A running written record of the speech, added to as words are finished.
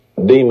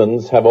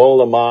demons have all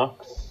the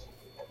marks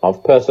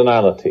of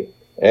personality.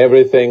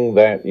 Everything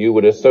that you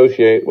would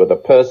associate with a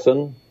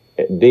person,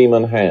 a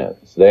demon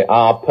has. They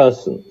are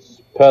persons.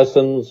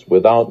 Persons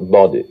without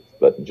bodies,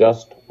 but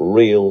just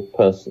real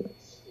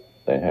persons.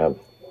 They have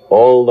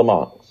all the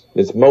marks.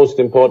 It's most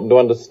important to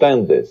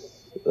understand this.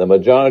 The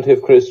majority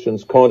of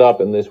Christians caught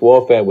up in this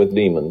warfare with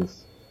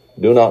demons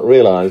do not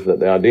realize that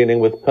they are dealing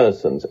with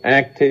persons,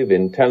 active,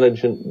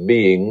 intelligent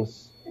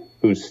beings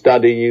who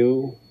study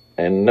you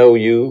and know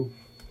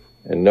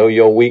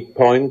your weak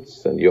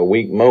points and your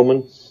weak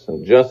moments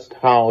and just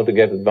how to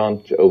get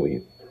advantage over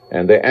you.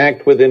 And they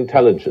act with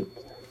intelligence.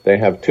 They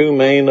have two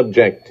main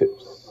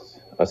objectives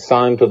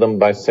assigned to them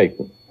by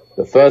Satan.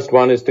 The first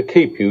one is to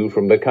keep you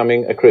from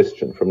becoming a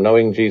Christian, from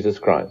knowing Jesus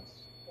Christ.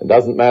 It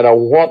doesn't matter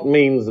what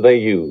means they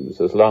use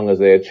as long as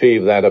they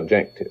achieve that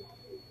objective.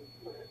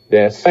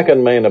 Their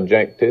second main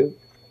objective,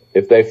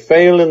 if they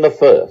fail in the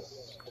first,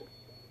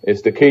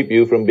 is to keep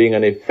you from being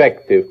an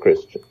effective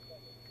Christian.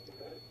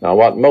 Now,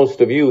 what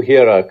most of you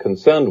here are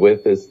concerned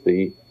with is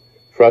the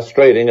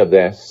frustrating of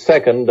their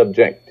second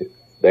objective.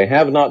 They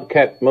have not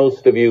kept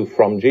most of you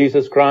from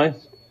Jesus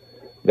Christ.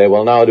 They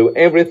will now do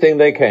everything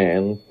they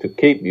can to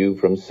keep you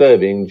from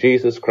serving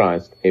Jesus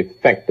Christ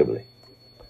effectively.